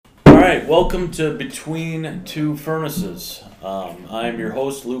right, welcome to Between Two Furnaces. I'm your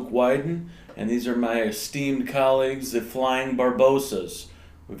host, Luke Wyden, and these are my esteemed colleagues, the Flying Barbosas.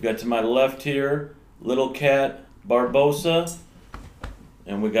 We've got to my left here, Little Cat Barbosa,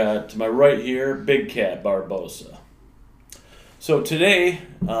 and we got to my right here, Big Cat Barbosa. So today,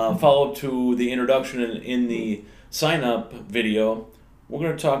 follow up to the introduction in the sign-up video, we're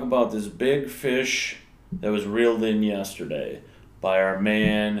going to talk about this big fish that was reeled in yesterday by our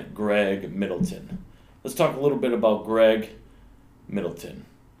man, Greg Middleton. Let's talk a little bit about Greg Middleton.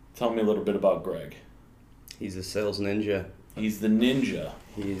 Tell me a little bit about Greg. He's a sales ninja. He's the ninja.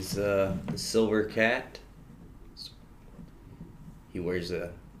 He's the silver cat. He wears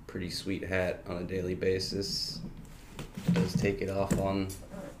a pretty sweet hat on a daily basis. Does take it off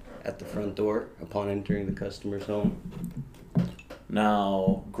at the front door upon entering the customer's home.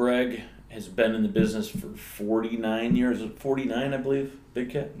 Now, Greg has been in the business for 49 years. 49, I believe, Big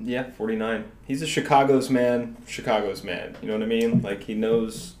Cat? Yeah, 49. He's a Chicago's man. You know what I mean? Like, he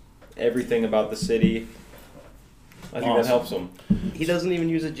knows everything about the city. I think that helps him. He doesn't even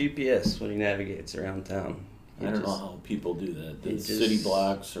use a GPS when he navigates around town. I don't know how people do that. The city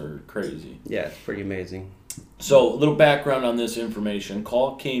blocks are crazy. Yeah, it's pretty amazing. So, a little background on this information.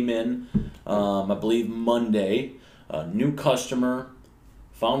 Call came in, I believe, Monday. A new customer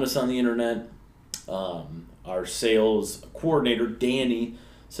found us on the internet. Our sales coordinator, Danny,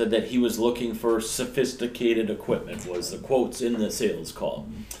 said that he was looking for sophisticated equipment, was the quotes in the sales call.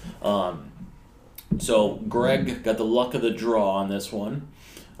 So Greg got the luck of the draw on this one.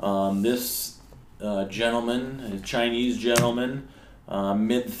 This gentleman, a Chinese gentleman,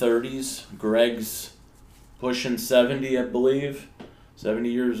 mid-30s. Greg's pushing 70, I believe. 70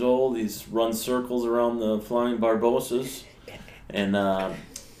 years old. He's run circles around the Flying Barbosas. And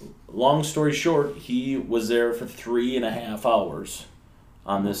long story short, he was there for 3.5 hours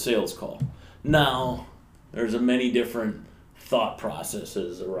on this sales call. Now, there's many different thought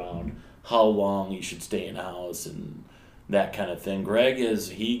processes around how long he should stay in house and that kind of thing. Greg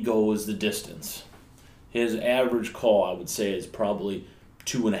he goes the distance. His average call, I would say, is probably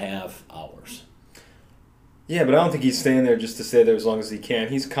 2.5 hours. Yeah, but I don't think he's staying there just to stay there as long as he can.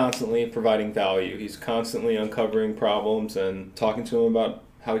 He's constantly providing value. He's constantly uncovering problems and talking to him about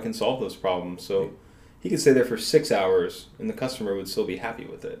how he can solve those problems. So he could stay there for 6 hours, and the customer would still be happy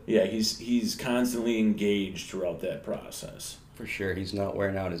with it. Yeah, he's constantly engaged throughout that process. For sure, he's not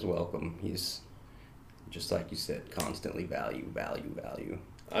wearing out his welcome. He's, just like you said, constantly value.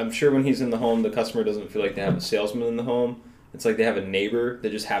 I'm sure when he's in the home, the customer doesn't feel like they have a salesman in the home. It's like they have a neighbor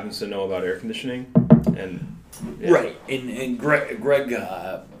that just happens to know about air conditioning. And yeah. Right, and Greg,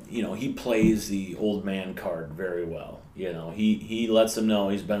 he plays the old man card very well. You know, he lets them know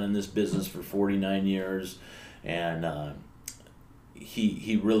he's been in this business for 49 years, and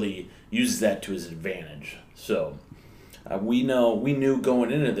he really uses that to his advantage. So we knew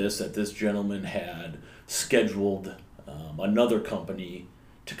going into this that this gentleman had scheduled another company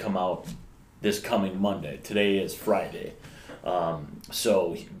to come out this coming Monday. Today is Friday.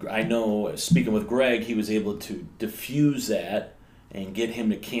 So I know, speaking with Greg, he was able to diffuse that and get him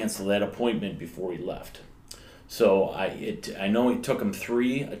to cancel that appointment before he left. So I know it took him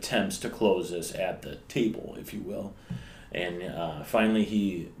 3 attempts to close this at the table, if you will. And finally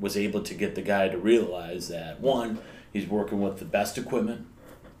he was able to get the guy to realize that, 1, he's working with the best equipment,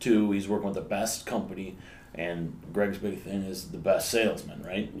 2, he's working with the best company, and Greg's big thing is the best salesman,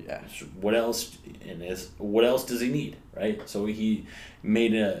 right? Yeah. What else does he need, right? So he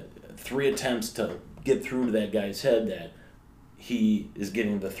made 3 attempts to get through to that guy's head that he is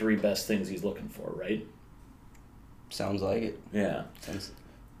getting the 3 best things he's looking for, right? Sounds like it. Yeah.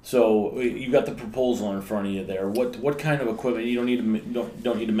 So you got the proposal in front of you there. What kind of equipment? You don't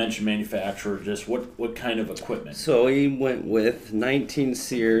need to mention manufacturer. Just what kind of equipment? So he went with 19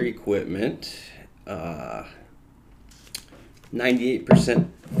 SEER equipment. 98%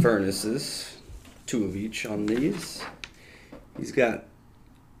 furnaces, 2 of each on these. He's got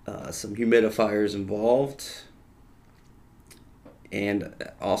some humidifiers involved, and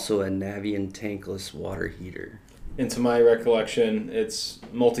also a Navien tankless water heater. And to my recollection, it's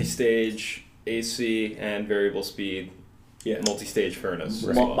multi-stage AC and variable speed. Yeah. Multi-stage furnace.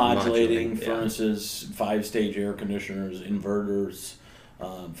 Right. Modulating yeah. furnaces, 5-stage air conditioners, inverters.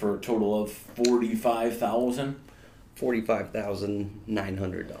 For a total of $45,000.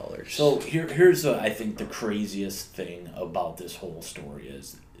 $45,900. So here's I think the craziest thing about this whole story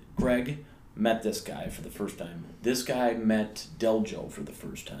is Greg met this guy for the first time. This guy met Deljo for the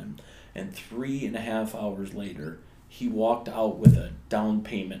first time, and 3.5 hours later, he walked out with a down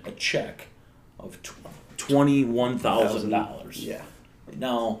payment, a check of $21,000. Yeah.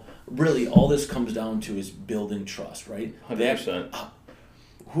 Now, really, all this comes down to is building trust, right? 100%.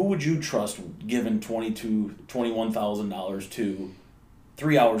 Who would you trust giving $21,000 to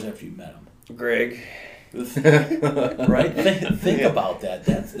 3 hours after you met him? Greg. Right? Think about that.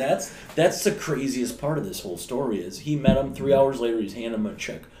 That's the craziest part of this whole story is he met him 3 hours later. He's handing him a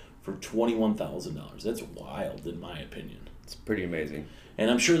check for $21,000. That's wild, in my opinion. It's pretty amazing. And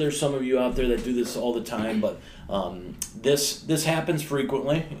I'm sure there's some of you out there that do this all the time, but this happens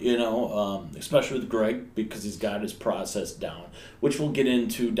frequently, especially with Greg because he's got his process down, which we'll get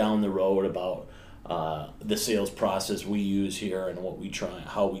into down the road about the sales process we use here and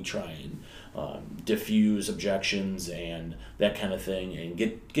how we try and diffuse objections and that kind of thing, and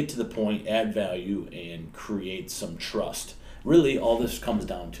get to the point, add value, and create some trust. Really, all this comes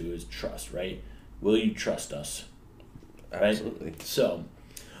down to is trust, right? Will you trust us? Right? Absolutely. So,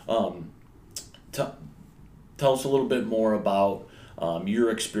 tell us a little bit more about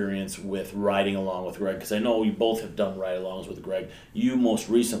your experience with riding along with Greg, because I know you both have done ride-alongs with Greg. You most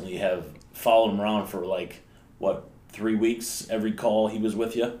recently have followed him around for 3 weeks, every call he was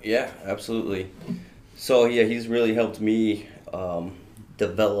with you? Yeah, absolutely. So, yeah, he's really helped me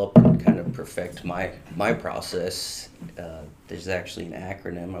develop and kind of perfect my process. There's actually an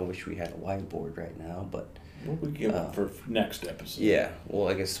acronym. I wish we had a whiteboard right now, but... We'll give it for next episode. Yeah, well,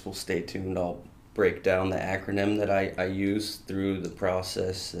 I guess we'll stay tuned. I'll break down the acronym that I use through the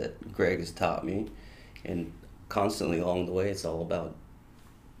process that Greg has taught me. And constantly along the way, it's all about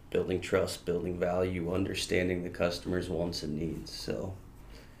building trust, building value, understanding the customer's wants and needs. So,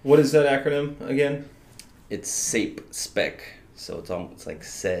 What is that acronym again? it's SAPE spec. So it's like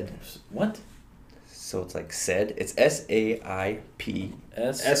said. What? So it's like said. It's SAIP.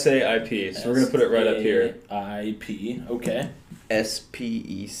 SAIP. So we're going to put it right up here. SAIP. Okay.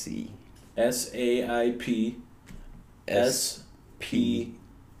 SPEC. SAIP. SPEC.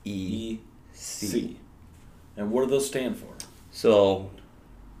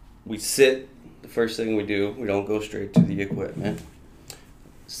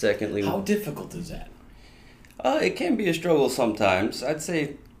 Secondly, How difficult is that? it can be a struggle sometimes. I'd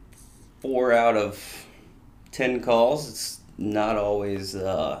say 4 out of 10 calls. It's not always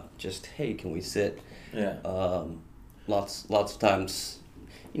just, hey, can we sit? Yeah. Lots of times,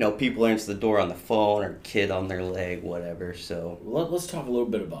 people answer the door on the phone or kid on their leg, whatever. So Let's talk a little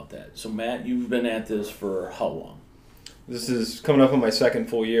bit about that. So, Matt, you've been at this for how long? This is coming up on my second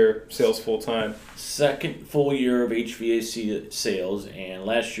full year, sales full time. Second full year of HVAC sales, and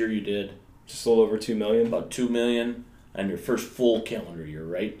last year you did Just a little over 2 million. about $2 million on your first full calendar year,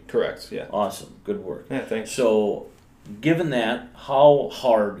 right? Correct, yeah. Awesome. Good work. Yeah, thanks. So, given that, how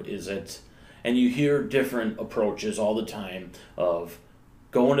hard is it? And you hear different approaches all the time of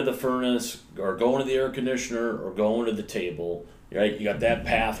going to the furnace or going to the air conditioner or going to the table, right? You got that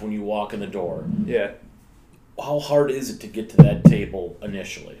path when you walk in the door. Yeah. How hard is it to get to that table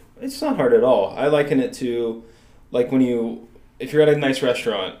initially? It's not hard at all. I liken it to, like if you're at a nice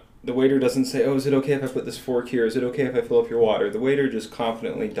restaurant, the waiter doesn't say, oh, is it okay if I put this fork here? Is it okay if I fill up your water? The waiter just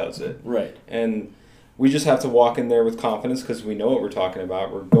confidently does it. Right. And we just have to walk in there with confidence because we know what we're talking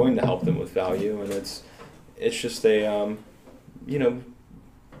about. We're going to help them with value, and it's just a,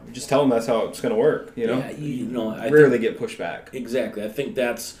 just tell them that's how it's going to work. Yeah, I rarely get pushed back. Exactly. I think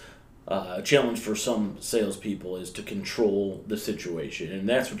that's a challenge for some salespeople is to control the situation, and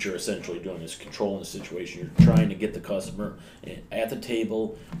that's what you're essentially doing is controlling the situation. You're trying to get the customer at the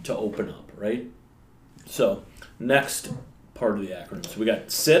table to open up, right? So, next part of the acronym. So we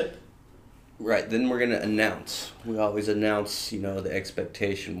got sit. right, then we're gonna announce. We always announce, the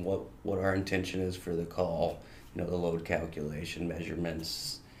expectation, what our intention is for the call. The load calculation,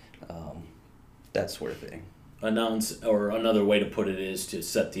 measurements, that sort of thing. Announce, or another way to put it is to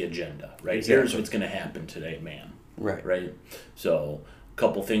set the agenda, right? Exactly. Here's what's going to happen today, man. Right. Right? So, a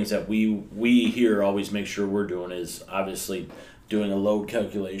couple things that we here always make sure we're doing is obviously doing a load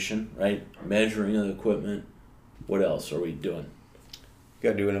calculation, right? Measuring the equipment. What else are we doing? You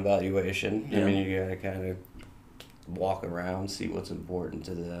gotta do an evaluation. Yeah. You gotta kind of walk around, see what's important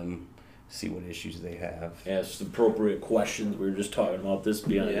to them, see what issues they have. Ask the appropriate questions. We were just talking about this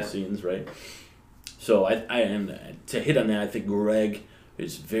behind Yeah. the scenes, right? So to hit on that, I think Greg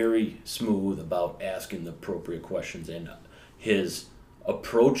is very smooth about asking the appropriate questions, and his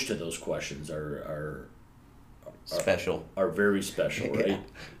approach to those questions are Special. are very special, Yeah. right?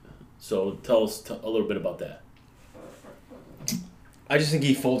 So tell us a little bit about that. I just think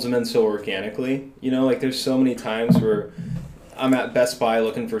he folds them in so organically. There's so many times where I'm at Best Buy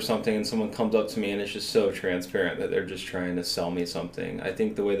looking for something and someone comes up to me and it's just so transparent that they're just trying to sell me something. I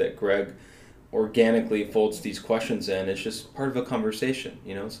think the way that Greg organically folds these questions in. It's just part of a conversation,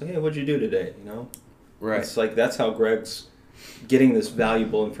 So, hey, what'd you do today? Right. It's like that's how Greg's getting this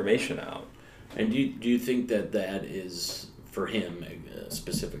valuable information out. And do you think that is, for him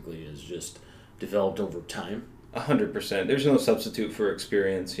specifically, is just developed over time? 100%. There's no substitute for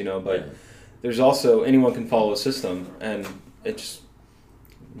experience, but Yeah. there's also anyone can follow a system, and it's,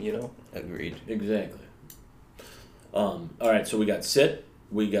 Agreed. Exactly. All right, so we got sit,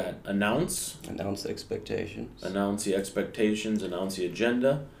 we got announce Announce the expectations. the expectations, announce the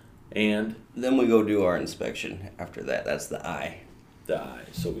agenda, and Then we go do our inspection. After that, that's the I. the I.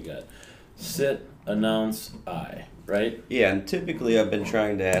 So we got sit, announce, I, right? Yeah, and typically I've been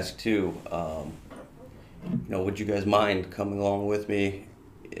trying to ask too, would you guys mind coming along with me?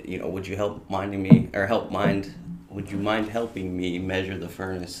 Would you would you mind helping me measure the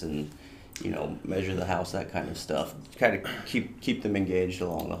furnace and, measure the house, that kind of stuff? Kind of keep them engaged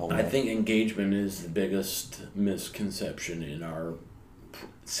along the whole way. I think engagement is the biggest misconception in our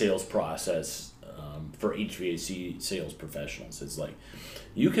sales process for HVAC sales professionals. It's like,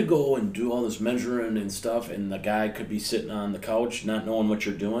 you could go and do all this measuring and stuff, and the guy could be sitting on the couch not knowing what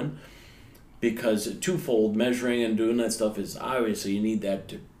you're doing. Because twofold, measuring and doing that stuff is obviously you need that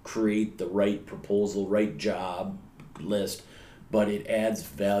to create the right proposal, right job list, but it adds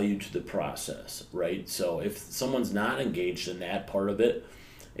value to the process, right? So if someone's not engaged in that part of it,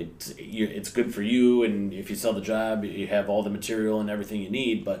 it's good for you, and if you sell the job, you have all the material and everything you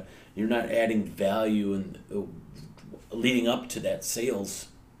need, but you're not adding value and leading up to that sales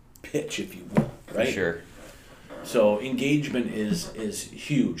pitch, if you will, right? For sure. So engagement is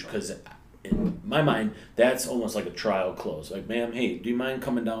huge, because in my mind, that's almost like a trial close. Like, ma'am, hey, do you mind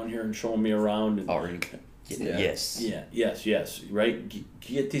coming down here and showing me around? And, Already. Yeah. Yes. yeah, yes, right?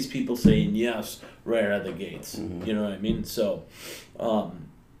 Get these people saying yes right out of the gates. Mm-hmm. You know what I mean? So,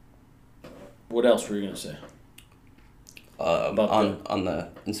 what else were you going to say? On the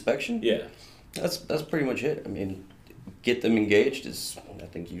inspection? Yeah. That's pretty much it. I mean, get them engaged I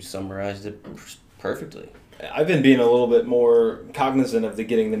think you summarized it perfectly. I've been being a little bit more cognizant of the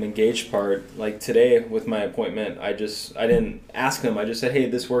getting them engaged part. Like today with my appointment, I didn't ask him. I just said, hey,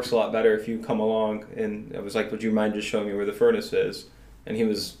 this works a lot better if you come along. And I was like, would you mind just showing me where the furnace is? And he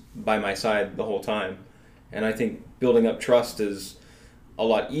was by my side the whole time. And I think building up trust is a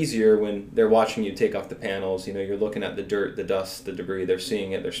lot easier when they're watching you take off the panels. You're looking at the dirt, the dust, the debris. They're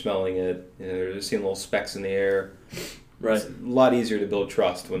seeing it. They're smelling it. They're seeing little specks in the air. Right. It's a lot easier to build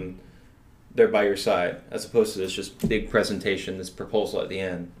trust when they're by your side, as opposed to this just big presentation, this proposal at the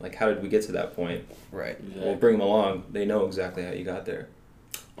end. Like, how did we get to that point? Right. We'll bring them along. They know exactly how you got there.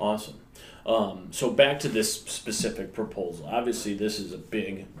 Awesome. So back to this specific proposal. Obviously, this is a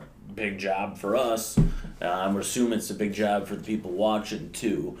big job for us. I'm assuming it's a big job for the people watching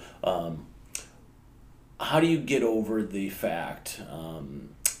too. How do you get over the fact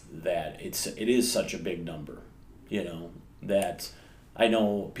that it is such a big number? That I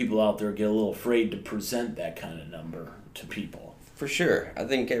know people out there get a little afraid to present that kind of number to people. For sure. I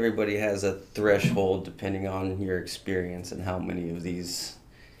think everybody has a threshold depending on your experience and how many of these,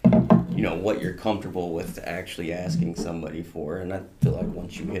 what you're comfortable with actually asking somebody for. And I feel like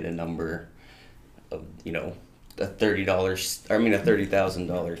once you hit a number of, a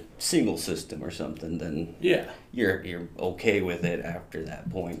 $30,000 single system or something, then Yeah. you're okay with it after that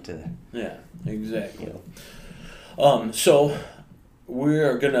point. Yeah, exactly. So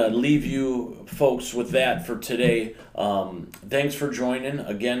we're going to leave you folks with that for today. Thanks for joining.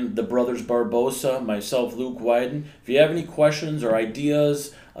 Again, the Brothers Barbosa, myself, Luke Wyden. If you have any questions or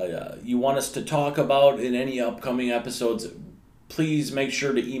ideas you want us to talk about in any upcoming episodes, please make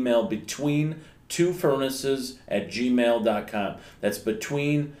sure to email between2furnaces@gmail.com. That's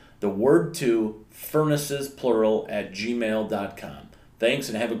between the word two, furnaces plural, @gmail.com. Thanks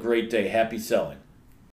and have a great day. Happy selling.